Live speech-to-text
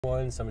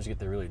ones. Some just get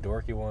the really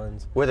dorky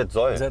ones. Wait, that's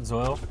Zoil. Is that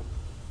Zoil?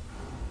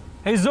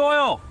 Hey,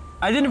 Zoil!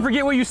 I didn't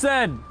forget what you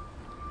said.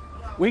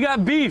 We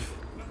got beef.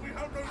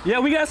 Yeah,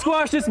 we got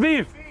squash this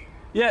beef.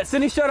 Yeah,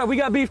 Cindy, shut up. We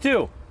got beef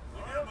too.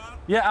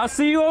 Yeah, I'll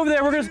see you over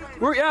there.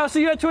 Yeah, I'll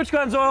see you at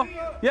TwitchCon, Zoil.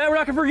 Yeah, we're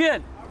not gonna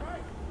forget.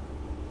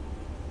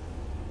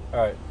 All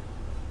right.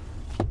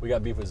 We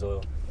got beef with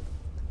Zoil.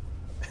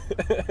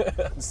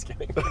 I'm just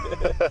kidding.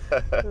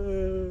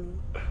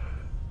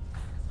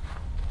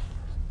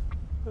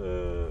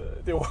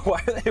 Dude,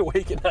 why are they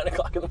awake at 9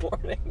 o'clock in the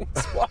morning?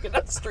 Just walking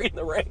down the street in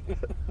the rain.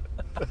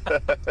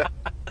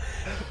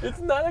 It's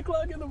 9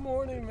 o'clock in the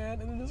morning,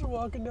 man, and they're just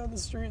walking down the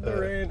street in the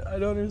rain. I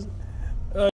don't understand.